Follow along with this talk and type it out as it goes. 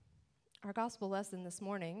Our gospel lesson this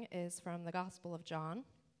morning is from the Gospel of John,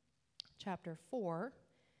 chapter 4.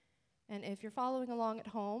 And if you're following along at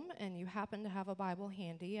home and you happen to have a Bible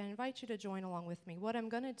handy, I invite you to join along with me. What I'm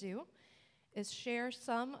going to do is share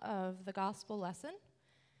some of the gospel lesson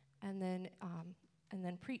and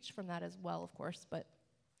then preach from that as well, of course. But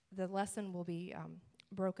the lesson will be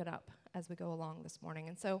broken up as we go along this morning.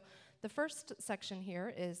 And so the first section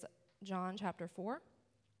here is John chapter 4,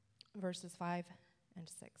 verses 5 and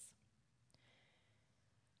 6.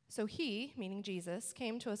 So he, meaning Jesus,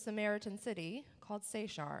 came to a Samaritan city called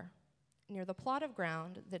Sychar, near the plot of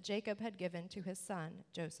ground that Jacob had given to his son,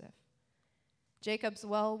 Joseph. Jacob's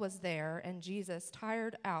well was there, and Jesus,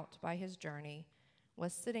 tired out by his journey,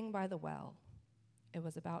 was sitting by the well. It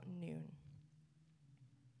was about noon.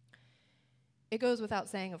 It goes without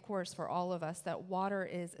saying, of course, for all of us, that water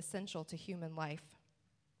is essential to human life.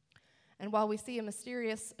 And while we see a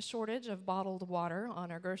mysterious shortage of bottled water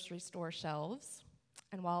on our grocery store shelves,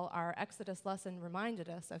 and while our Exodus lesson reminded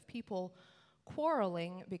us of people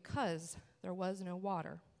quarreling because there was no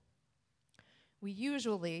water, we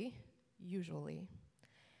usually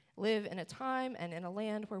live in a time and in a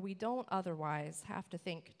land where we don't otherwise have to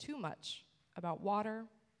think too much about water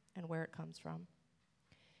and where it comes from.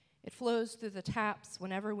 It flows through the taps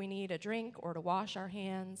whenever we need a drink or to wash our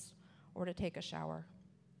hands or to take a shower.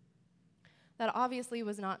 That obviously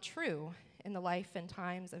was not true in the life and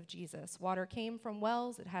times of Jesus. Water came from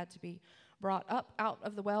wells. It had to be brought up out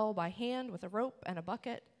of the well by hand with a rope and a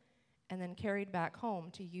bucket, and then carried back home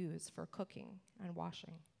to use for cooking and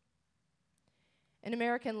washing. In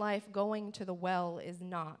American life, going to the well is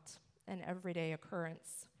not an everyday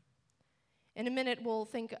occurrence. In a minute, we'll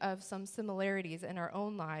think of some similarities in our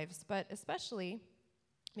own lives, but especially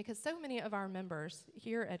because so many of our members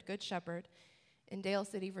here at Good Shepherd in Dale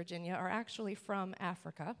City, Virginia, are actually from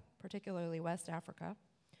Africa, particularly West Africa.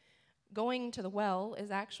 Going to the well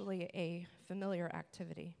is actually a familiar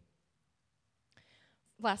activity.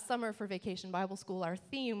 Last summer for Vacation Bible School, our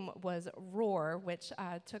theme was Roar, which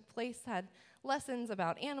had lessons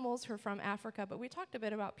about animals who are from Africa, but we talked a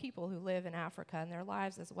bit about people who live in Africa and their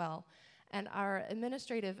lives as well. And our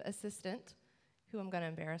administrative assistant, who I'm going to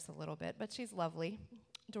embarrass a little bit, but she's lovely,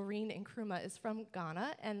 Doreen Nkrumah, is from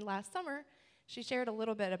Ghana, and last summer she shared a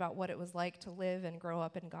little bit about what it was like to live and grow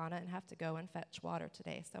up in Ghana and have to go and fetch water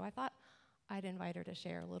today. So I thought I'd invite her to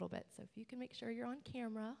share a little bit. So if you can make sure you're on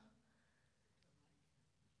camera,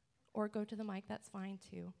 or go to the mic, that's fine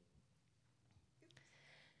too.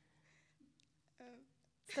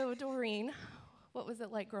 So Doreen, what was it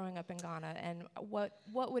like growing up in Ghana, and what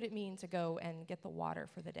would it mean to go and get the water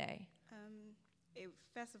for the day?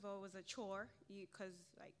 First of all, it was a chore because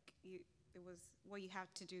it was what you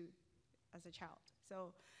have to do as a child.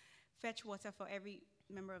 So fetch water for every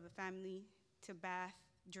member of the family to bath,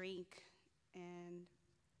 drink, and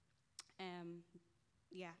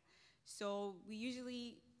So we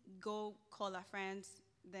usually go call our friends,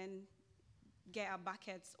 then get our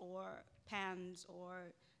buckets or pans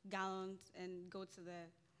or gallons and go to the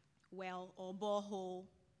well or borehole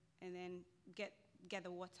and then get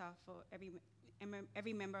the water for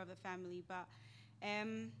every member of the family. But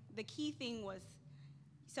the key thing was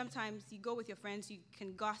sometimes you go with your friends, you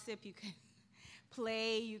can gossip, you can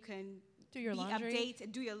play, you can do your laundry,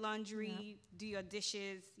 do your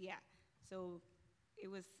dishes. Yeah. So it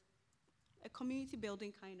was a community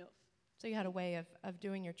building kind of. So you had a way of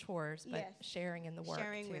doing your chores, but yes. Sharing in the work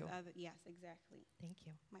Sharing too. with others, yes, exactly. Thank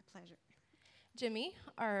you. My pleasure. Jimmy,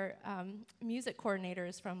 our music coordinator,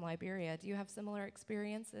 is from Liberia. Do you have similar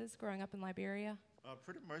experiences growing up in Liberia?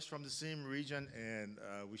 Pretty much from the same region, and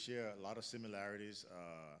we share a lot of similarities.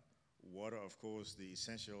 Water, of course, the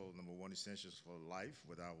number one essentials for life.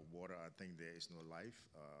 Without water, I think there is no life.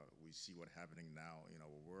 We see what's happening now in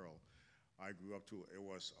our world. I grew up too. It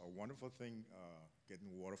was a wonderful thing getting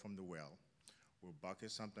water from the well. With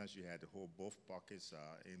buckets, sometimes you had to hold both buckets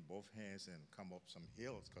in both hands and come up some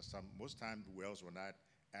hills, because most times the wells were not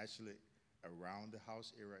actually around the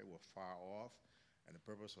house area, it was far off, and the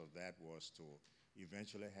purpose of that was to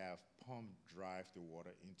eventually have pump drive the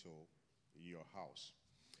water into your house.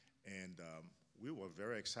 And we were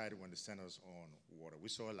very excited when they sent us on water. We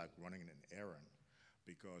saw it like running an errand,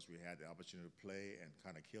 because we had the opportunity to play and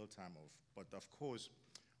kind of kill time but of course,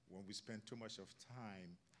 when we spent too much of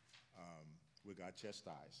time, we got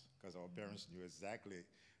chastised, because our parents knew exactly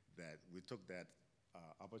that we took that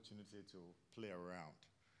opportunity to play around.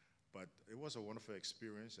 But it was a wonderful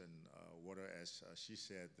experience, and water, as she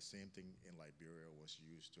said, the same thing in Liberia was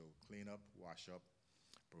used to clean up, wash up,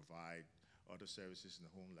 provide other services in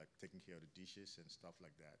the home, like taking care of the dishes and stuff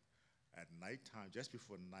like that. At nighttime, just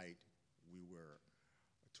before night, we were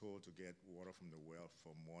to told to get water from the well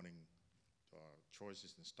for morning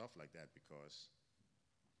choices and stuff like that because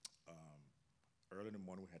early in the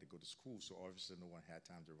morning we had to go to school, so obviously no one had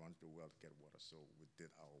time to run to the well to get water. So we did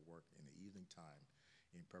our work in the evening time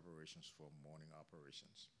in preparations for morning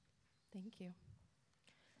operations. Thank you.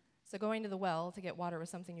 So going to the well to get water was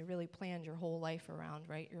something you really planned your whole life around,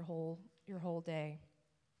 right? Your whole day.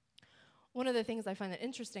 One of the things I find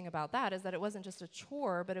interesting about that is that it wasn't just a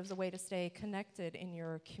chore, but it was a way to stay connected in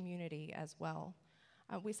your community as well.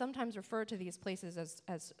 We sometimes refer to these places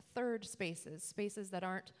as third spaces, spaces that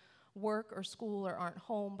aren't work or school or aren't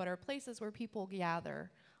home, but are places where people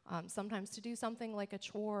gather, sometimes to do something like a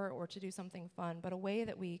chore or to do something fun, but a way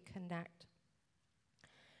that we connect.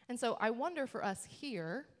 And so I wonder for us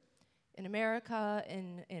here in America,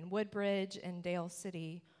 in Woodbridge, in Dale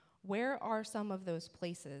City, where are some of those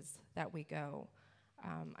places that we go?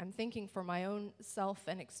 I'm thinking for my own self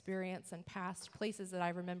and experience and past places that I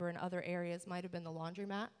remember in other areas might have been the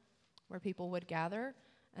laundromat where people would gather.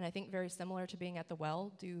 And I think very similar to being at the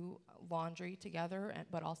well, do laundry together,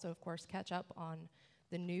 but also, of course, catch up on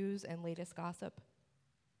the news and latest gossip.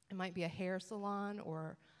 It might be a hair salon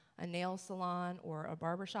or a nail salon or a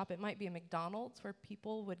barbershop. It might be a McDonald's where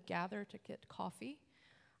people would gather to get coffee,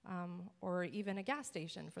 or even a gas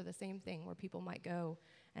station for the same thing where people might go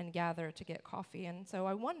and gather to get coffee. And so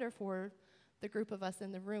I wonder for the group of us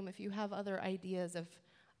in the room if you have other ideas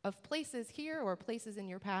of places here or places in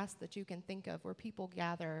your past that you can think of where people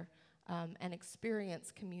gather and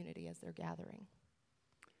experience community as they're gathering.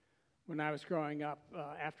 When I was growing up,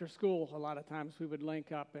 after school, a lot of times we would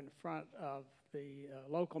link up in front of the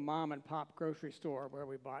local mom and pop grocery store where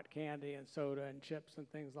we bought candy and soda and chips and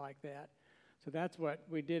things like that. So that's what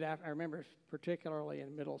we did. I remember particularly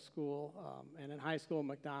in middle school and in high school,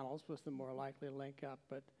 McDonald's was the more likely link up.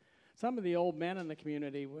 But some of the old men in the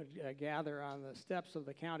community would gather on the steps of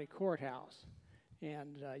the county courthouse.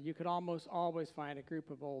 And you could almost always find a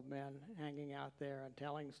group of old men hanging out there and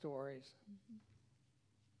telling stories.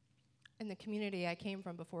 In the community I came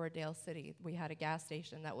from before Dale City, we had a gas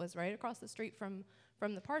station that was right across the street from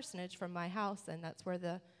the parsonage, from my house, and that's where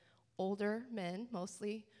the older men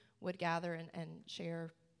mostly would gather and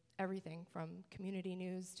share everything from community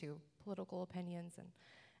news to political opinions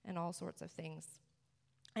and all sorts of things.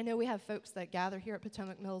 I know we have folks that gather here at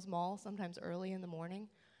Potomac Mills Mall sometimes early in the morning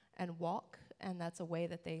and walk, and that's a way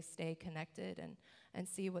that they stay connected and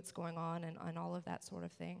see what's going on and all of that sort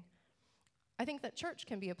of thing. I think that church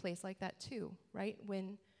can be a place like that too, right?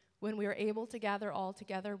 When we are able to gather all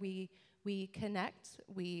together, we connect,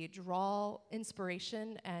 we draw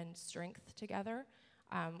inspiration and strength together.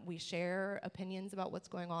 We share opinions about what's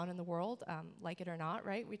going on in the world, like it or not,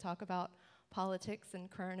 right? We talk about politics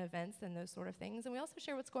and current events and those sort of things. And we also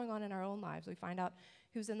share what's going on in our own lives. We find out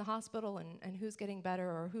who's in the hospital and who's getting better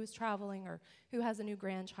or who's traveling or who has a new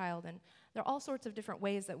grandchild. And there are all sorts of different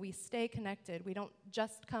ways that we stay connected. We don't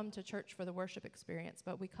just come to church for the worship experience,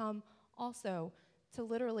 but we come also to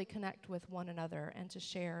literally connect with one another and to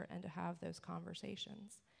share and to have those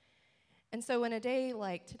conversations. And so in a day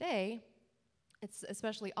like today, it's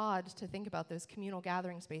especially odd to think about those communal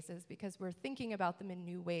gathering spaces because we're thinking about them in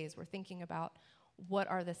new ways. We're thinking about what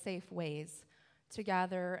are the safe ways to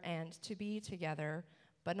gather and to be together,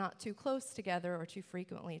 but not too close together or too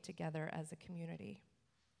frequently together as a community.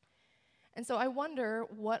 And so I wonder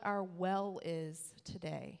what our well is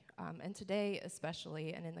today, and today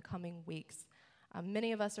especially, and in the coming weeks.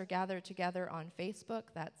 Many of us are gathered together on Facebook.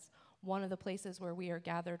 That's one of the places where we are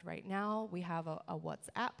gathered right now. We have a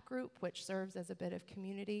WhatsApp group, which serves as a bit of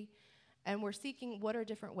community. And we're seeking what are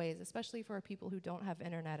different ways, especially for people who don't have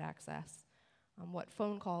internet access. What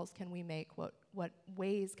phone calls can we make? What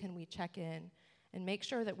ways can we check in? And make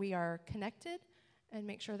sure that we are connected and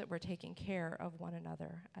make sure that we're taking care of one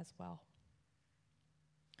another as well.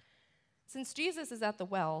 Since Jesus is at the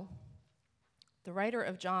well, the writer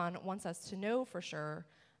of John wants us to know for sure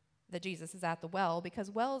that Jesus is at the well because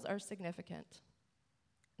wells are significant,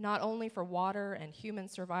 not only for water and human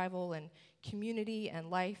survival and community and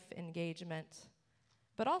life engagement,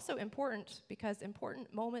 but also important because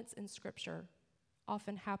important moments in Scripture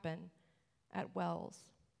often happen at wells.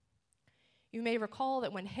 You may recall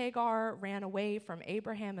that when Hagar ran away from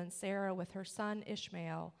Abraham and Sarah with her son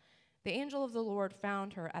Ishmael, the angel of the Lord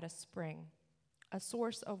found her at a spring, a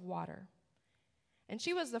source of water. And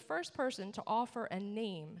she was the first person to offer a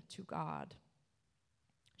name to God.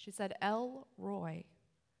 She said, El Roy,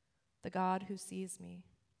 the God who sees me.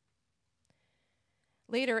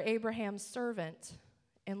 Later, Abraham's servant,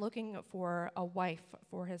 in looking for a wife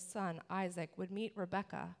for his son Isaac, would meet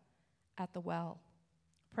Rebekah at the well,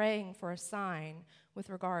 praying for a sign with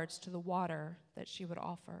regards to the water that she would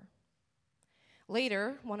offer.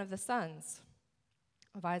 Later, one of the sons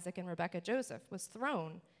of Isaac and Rebekah, Joseph, was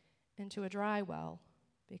thrown into a dry well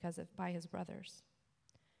by his brothers.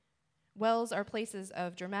 Wells are places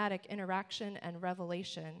of dramatic interaction and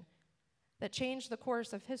revelation that change the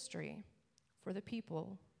course of history for the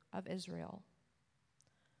people of Israel.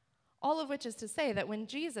 All of which is to say that when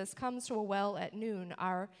Jesus comes to a well at noon,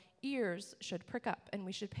 our ears should prick up and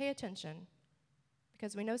we should pay attention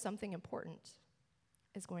because we know something important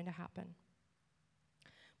is going to happen.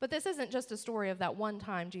 But this isn't just a story of that one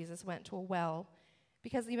time Jesus went to a well,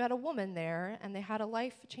 because he met a woman there and they had a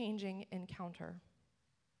life-changing encounter.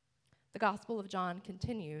 The Gospel of John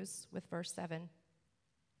continues with verse 7.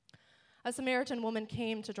 A Samaritan woman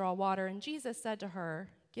came to draw water, and Jesus said to her,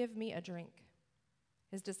 "Give me a drink."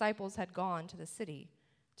 His disciples had gone to the city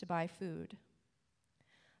to buy food.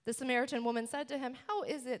 The Samaritan woman said to him, "How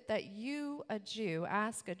is it that you, a Jew,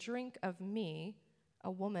 ask a drink of me,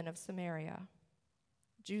 a woman of Samaria?"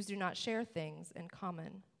 Jews do not share things in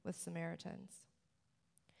common with Samaritans.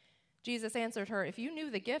 Jesus answered her, "If you knew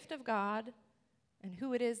the gift of God and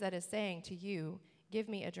who it is that is saying to you, 'Give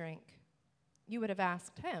me a drink,' you would have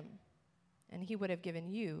asked him, and he would have given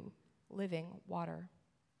you living water."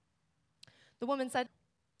 The woman said,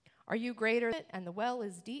 "Are you greater and the well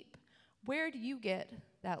is deep? Where do you get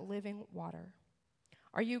that living water?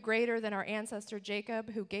 Are you greater than our ancestor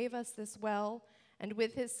Jacob, who gave us this well, and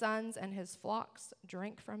with his sons and his flocks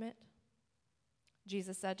drank from it?"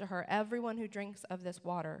 Jesus said to her, "Everyone who drinks of this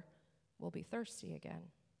water will be thirsty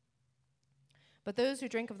again. But those who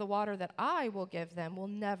drink of the water that I will give them will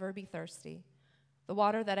never be thirsty. The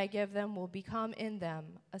water that I give them will become in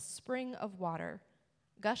them a spring of water,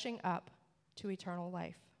 gushing up to eternal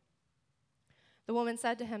life." The woman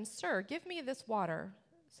said to him, "Sir, give me this water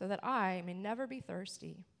so that I may never be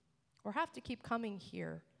thirsty or have to keep coming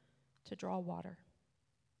here to draw water."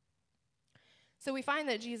 So we find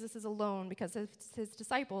that Jesus is alone because his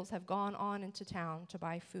disciples have gone on into town to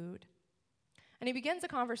buy food. And he begins a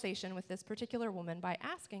conversation with this particular woman by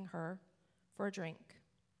asking her for a drink.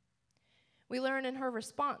 We learn in her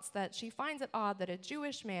response that she finds it odd that a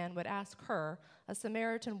Jewish man would ask her, a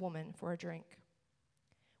Samaritan woman, for a drink.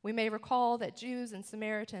 We may recall that Jews and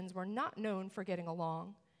Samaritans were not known for getting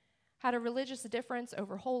along, had a religious difference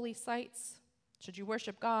over holy sites. Should you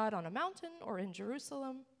worship God on a mountain or in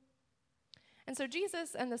Jerusalem? And so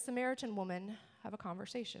Jesus and the Samaritan woman have a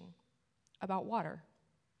conversation about water.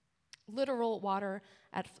 Literal water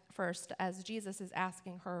at first, as Jesus is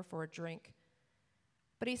asking her for a drink.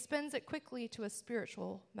 But he spins it quickly to a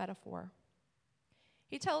spiritual metaphor.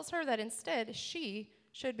 He tells her that instead she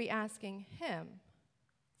should be asking him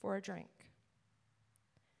for a drink.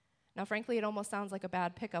 Now, frankly, it almost sounds like a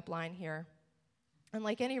bad pickup line here. And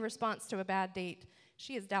like any response to a bad date,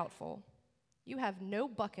 she is doubtful. You have no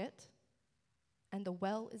bucket, and the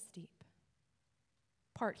well is deep.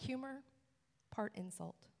 Part humor, part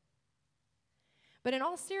insult. But in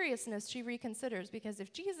all seriousness, she reconsiders, because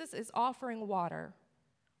if Jesus is offering water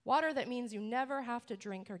that means you never have to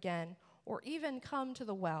drink again or even come to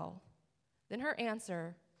the well, then her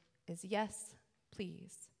answer is yes,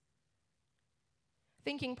 please.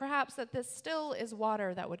 Thinking perhaps that this still is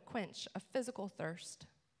water that would quench a physical thirst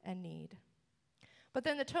and need. But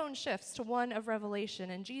then the tone shifts to one of revelation,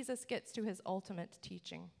 and Jesus gets to his ultimate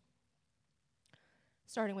teaching.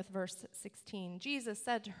 Starting with verse 16, Jesus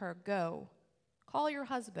said to her, "Go, call your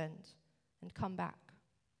husband and come back."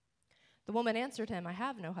 The woman answered him, "I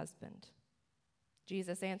have no husband."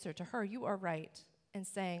 Jesus answered to her, "You are right in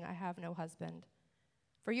saying, 'I have no husband.'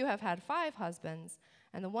 For you have had 5 husbands,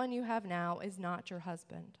 and the one you have now is not your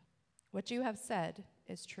husband. What you have said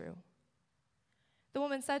is true." The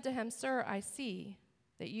woman said to him, "Sir, I see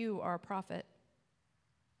that you are a prophet.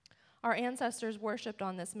 Our ancestors worshipped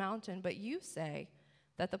on this mountain, but you say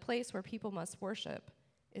that the place where people must worship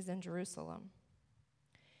is in Jerusalem."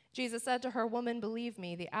 Jesus said to her, "Woman, believe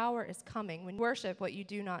me, the hour is coming when you worship what you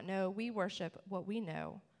do not know. We worship what we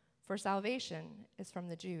know, for salvation is from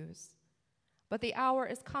the Jews. But the hour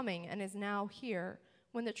is coming and is now here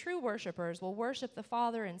when the true worshipers will worship the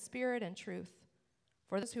Father in spirit and truth.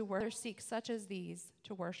 For those who seek such as these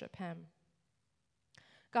to worship him.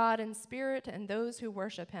 God in spirit, and those who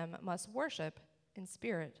worship him must worship in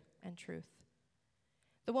spirit and truth."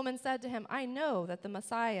 The woman said to him, "I know that the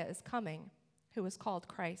Messiah is coming, who is called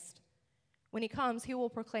Christ. When he comes, he will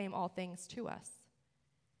proclaim all things to us."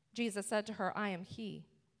 Jesus said to her, "I am he,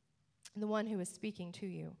 the one who is speaking to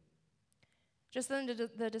you." Just then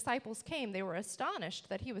the disciples came. They were astonished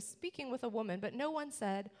that he was speaking with a woman, but no one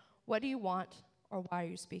said, "What do you want?" or "Why are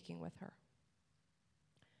you speaking with her?"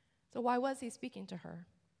 So why was he speaking to her?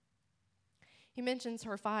 He mentions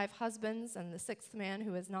her 5 husbands and the 6th man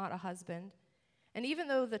who is not a husband. And even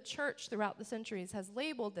though the church throughout the centuries has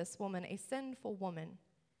labeled this woman a sinful woman,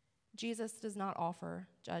 Jesus does not offer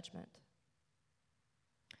judgment.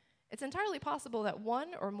 It's entirely possible that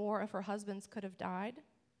one or more of her husbands could have died.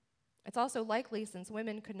 It's also likely, since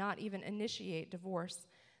women could not even initiate divorce,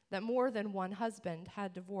 that more than one husband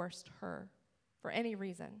had divorced her for any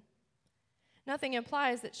reason. Nothing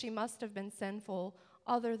implies that she must have been sinful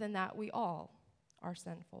other than that we all are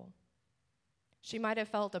sinful. She might have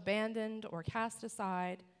felt abandoned or cast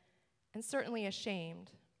aside, and certainly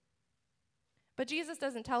ashamed. But Jesus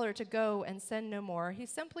doesn't tell her to go and sin no more. He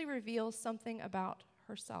simply reveals something about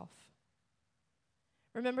herself.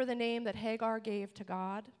 Remember the name that Hagar gave to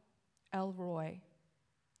God? El Roi,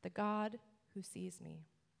 the God who sees me.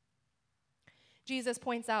 Jesus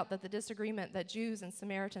points out that the disagreement that Jews and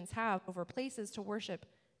Samaritans have over places to worship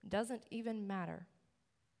doesn't even matter.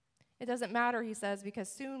 It doesn't matter, he says, because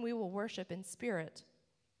soon we will worship in spirit,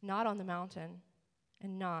 not on the mountain,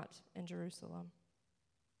 and not in Jerusalem.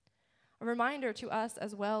 A reminder to us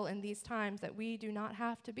as well in these times that we do not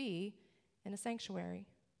have to be in a sanctuary.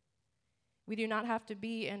 We do not have to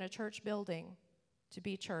be in a church building to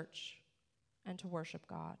be church and to worship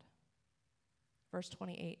God. Verse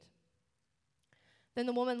 28. Then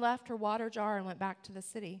the woman left her water jar and went back to the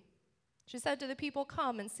city. She said to the people,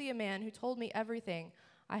 "Come and see a man who told me everything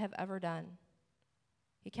I have ever done.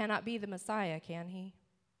 He cannot be the Messiah, can he?"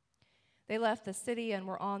 They left the city and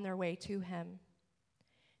were on their way to him.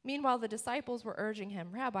 Meanwhile, the disciples were urging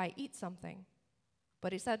him, "Rabbi, eat something."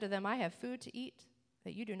 But he said to them, "I have food to eat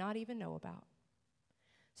that you do not even know about."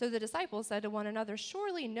 So the disciples said to one another,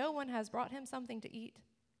 "Surely no one has brought him something to eat."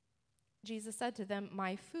 Jesus said to them,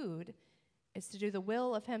 "My food is to do the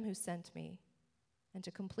will of him who sent me and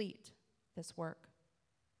to complete this work.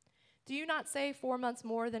 Do you not say 4 months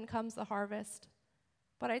more, then comes the harvest?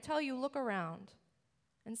 But I tell you, look around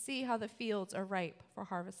and see how the fields are ripe for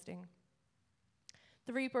harvesting.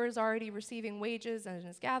 The reaper is already receiving wages and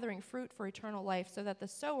is gathering fruit for eternal life, so that the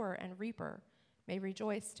sower and reaper may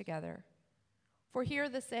rejoice together. For here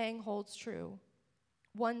the saying holds true: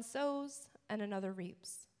 one sows and another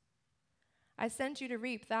reaps. I sent you to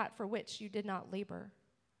reap that for which you did not labor.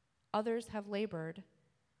 Others have labored,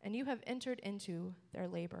 and you have entered into their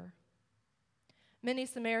labor." Many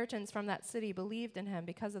Samaritans from that city believed in him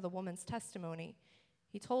because of the woman's testimony.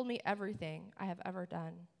 "He told me everything I have ever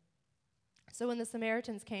done." So when the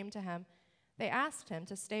Samaritans came to him, they asked him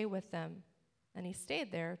to stay with them, and he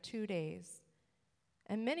stayed there 2 days.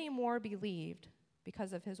 And many more believed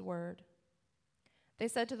because of his word. They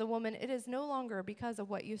said to the woman, "It is no longer because of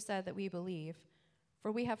what you said that we believe,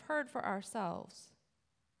 for we have heard for ourselves,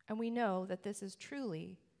 and we know that this is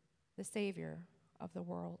truly the Savior of the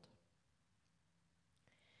world."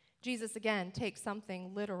 Jesus again takes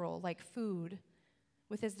something literal like food,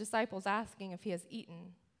 with his disciples asking if he has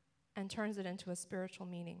eaten, and turns it into a spiritual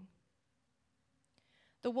meaning.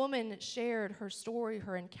 The woman shared her story,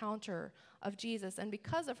 her encounter of Jesus, and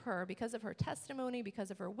because of her testimony,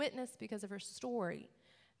 because of her witness, because of her story,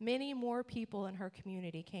 many more people in her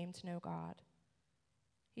community came to know God.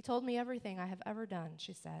 "He told me everything I have ever done,"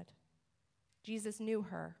 she said. Jesus knew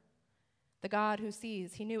her, the God who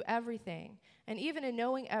sees. He knew everything, and even in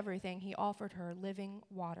knowing everything, he offered her living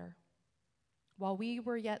water. While we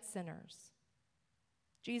were yet sinners,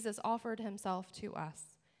 Jesus offered himself to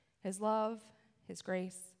us, his love, his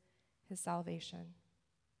grace, his salvation.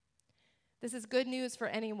 This is good news for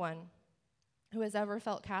anyone who has ever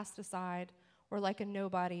felt cast aside or like a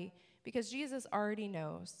nobody, because Jesus already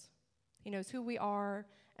knows. He knows who we are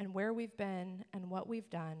and where we've been and what we've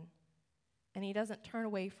done, and he doesn't turn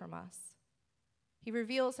away from us. He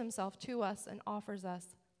reveals himself to us and offers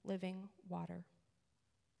us living water.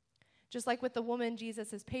 Just like with the woman,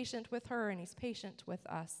 Jesus is patient with her and he's patient with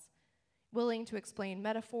us, willing to explain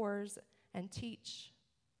metaphors and teach,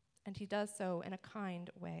 and he does so in a kind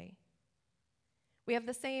way. We have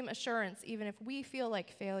the same assurance even if we feel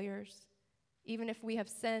like failures, even if we have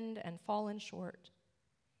sinned and fallen short,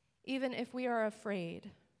 even if we are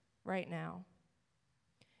afraid right now.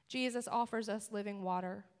 Jesus offers us living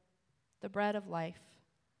water, the bread of life,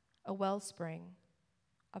 a wellspring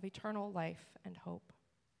of eternal life and hope.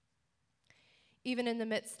 Even in the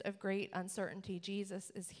midst of great uncertainty,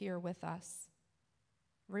 Jesus is here with us,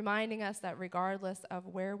 reminding us that regardless of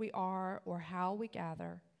where we are or how we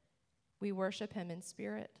gather, we worship him in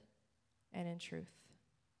spirit and in truth.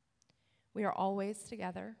 We are always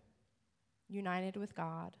together, united with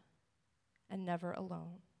God, and never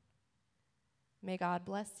alone. May God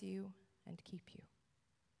bless you and keep you.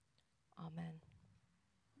 Amen.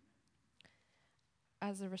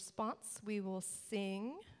 as a response, we will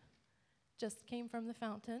sing Just Came from the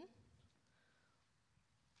Fountain.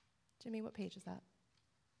 Jimmy, what page is that?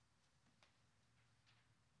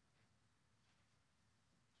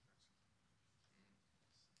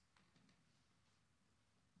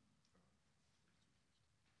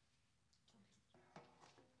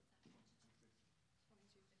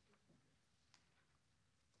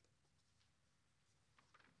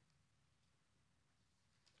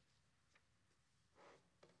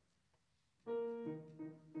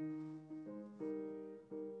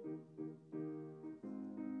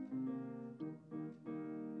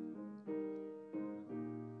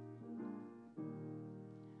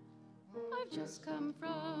 I've just come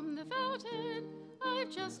from the fountain. I've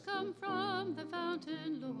just come from the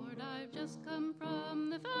fountain, Lord. I've just come from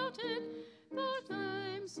the fountain. The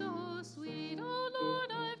time's so sweet, oh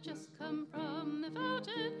Lord. I've just come from the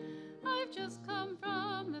fountain. I've just come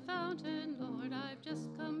from the fountain, Lord. I've just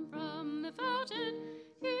come from the fountain.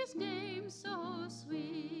 His name's so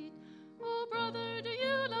sweet. Oh brother, do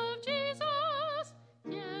you love Jesus?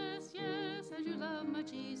 Yes, yes, I do love my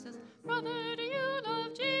Jesus. Brother, do you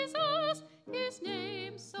love Jesus? His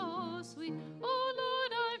name's so sweet. Oh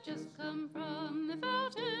Lord, I've just come from the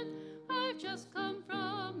fountain. I've just come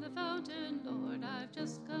from the fountain, Lord. I've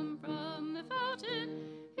just come from the fountain.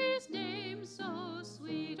 His name's so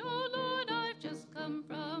sweet. Oh Lord, I've just come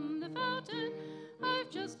from the fountain. I've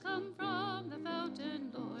just come from the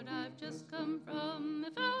fountain, Lord. I've just come from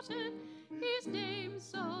the fountain. His name's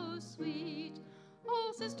so sweet.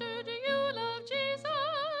 Oh sister, do you love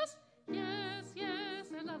Jesus? Yes, yes,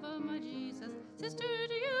 I love my Jesus. Sister,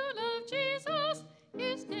 do you love Jesus?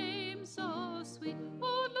 His name's so sweet.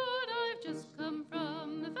 Oh Lord, I've just come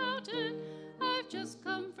from the fountain. I've just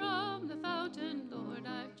come from the fountain, Lord.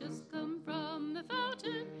 I've just come from the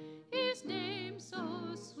fountain. His name's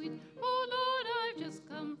so sweet. Oh Lord, I've just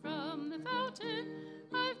come from the fountain.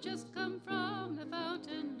 I've just come from the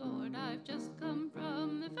fountain, Lord. I've just come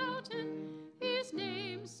from the fountain. His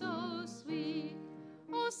name's so sweet.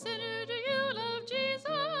 Oh sinner, do you love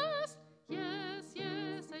Jesus? Yes,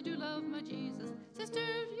 yes, I do love my Jesus. Sister,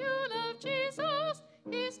 do you love Jesus?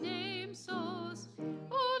 His name's so sweet.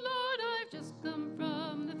 Oh Lord, I've just come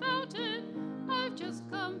from the fountain. I've just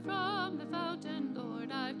come from the fountain,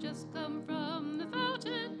 Lord. I've just come from the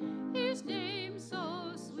fountain. His name's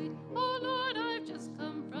so sweet. Oh Lord, I've just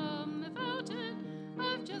come from the fountain.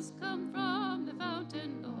 I've just come from the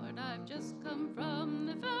fountain, Lord. I've just come from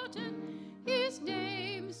the fountain. His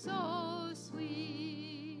name's so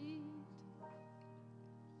sweet.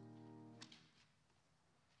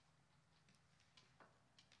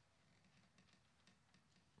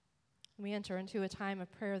 We enter into a time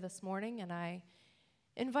of prayer this morning, and I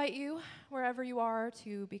invite you, wherever you are,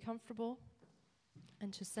 to be comfortable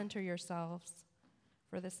and to center yourselves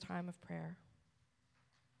for this time of prayer.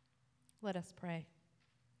 Let us pray.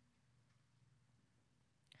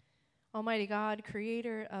 Almighty God,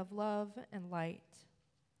 creator of love and light,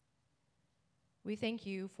 we thank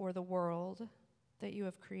you for the world that you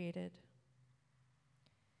have created.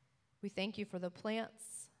 We thank you for the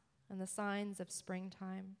plants and the signs of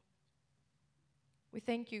springtime. We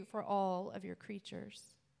thank you for all of your creatures.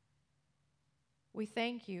 We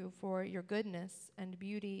thank you for your goodness and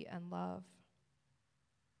beauty and love.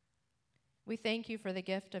 We thank you for the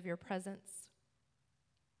gift of your presence,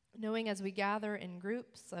 knowing as we gather in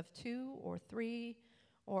groups of 2 or 3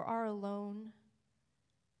 or are alone,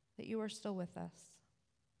 that you are still with us,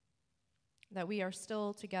 that we are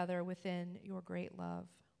still together within your great love.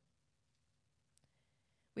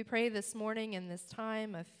 We pray this morning in this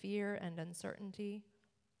time of fear and uncertainty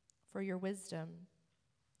for your wisdom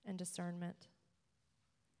and discernment.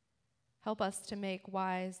 Help us to make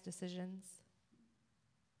wise decisions.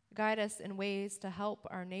 Guide us in ways to help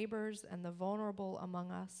our neighbors and the vulnerable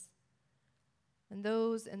among us, and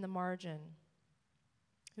those in the margin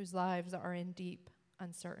whose lives are in deep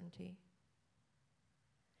uncertainty.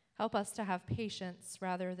 Help us to have patience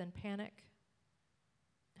rather than panic.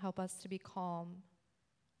 Help us to be calm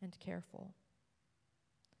and careful.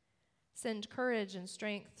 Send courage and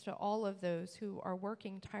strength to all of those who are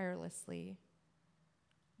working tirelessly,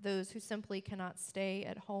 those who simply cannot stay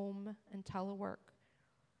at home and telework,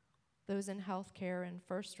 those in healthcare and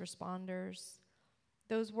first responders,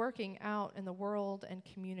 those working out in the world and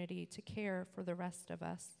community to care for the rest of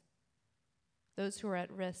us, those who are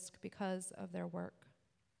at risk because of their work.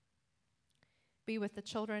 Be with the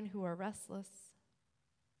children who are restless.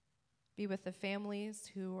 Be with the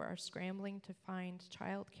families who are scrambling to find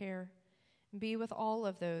childcare. Be with all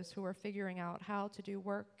of those who are figuring out how to do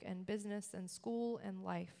work and business and school and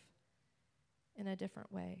life in a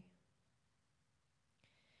different way.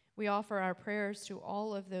 We offer our prayers to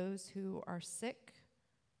all of those who are sick,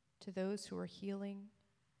 to those who are healing,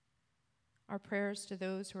 our prayers to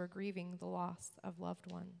those who are grieving the loss of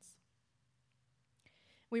loved ones.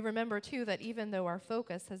 We remember, too, that even though our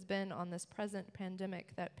focus has been on this present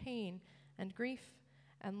pandemic, that pain and grief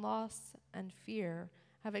and loss and fear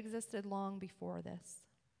have existed long before this.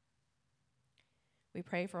 We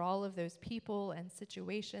pray for all of those people and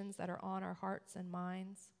situations that are on our hearts and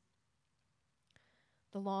minds.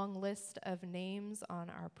 The long list of names on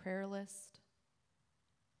our prayer list,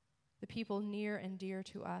 the people near and dear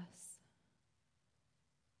to us,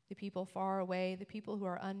 the people far away, the people who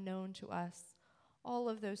are unknown to us, all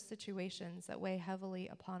of those situations that weigh heavily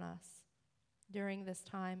upon us during this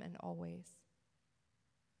time and always.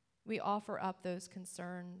 We offer up those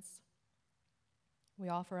concerns. We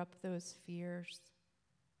offer up those fears.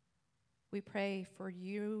 We pray for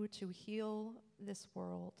you to heal this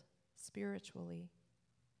world spiritually.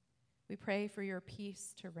 We pray for your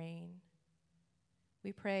peace to reign.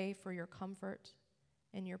 We pray for your comfort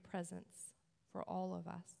and your presence for all of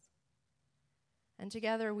us. And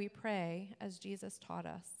together we pray as Jesus taught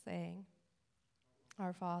us, saying,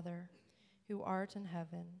 Our Father, who art in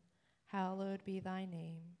heaven, hallowed be thy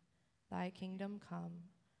name. Thy kingdom come,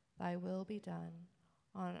 thy will be done,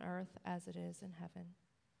 on earth as it is in heaven.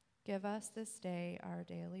 Give us this day our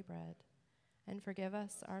daily bread, and forgive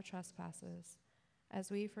us our trespasses,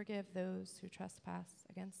 as we forgive those who trespass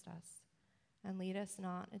against us. And lead us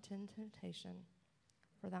not into temptation,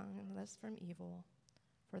 for thine is from evil.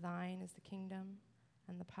 For thine is the kingdom,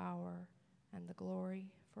 and the power, and the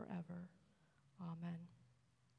glory forever. Amen.